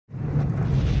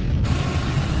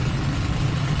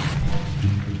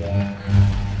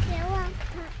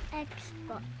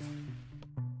spot.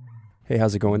 Hey,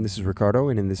 how's it going? This is Ricardo,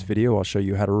 and in this video I'll show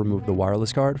you how to remove the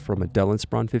wireless card from a Dell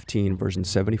Inspiron 15 version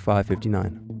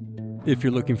 7559. If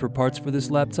you're looking for parts for this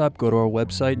laptop, go to our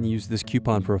website and use this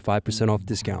coupon for a 5% off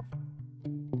discount.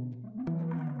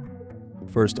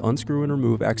 First, unscrew and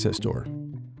remove access door.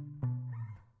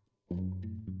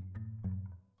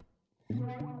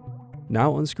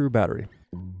 Now unscrew battery.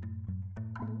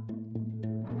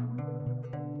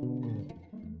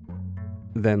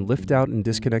 Then lift out and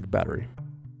disconnect battery.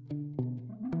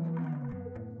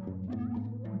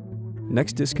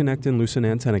 Next, disconnect and loosen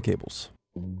antenna cables.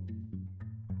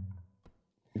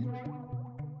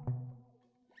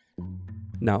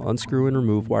 Now unscrew and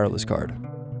remove wireless card.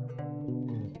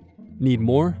 Need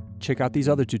more? Check out these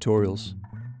other tutorials.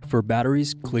 For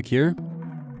batteries, click here.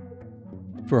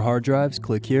 For hard drives,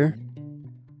 click here.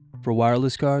 For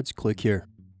wireless cards, click here.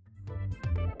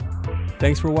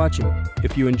 Thanks for watching.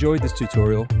 If you enjoyed this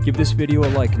tutorial, give this video a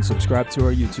like and subscribe to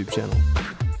our YouTube channel.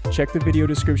 Check the video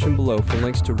description below for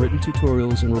links to written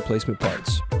tutorials and replacement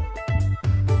parts.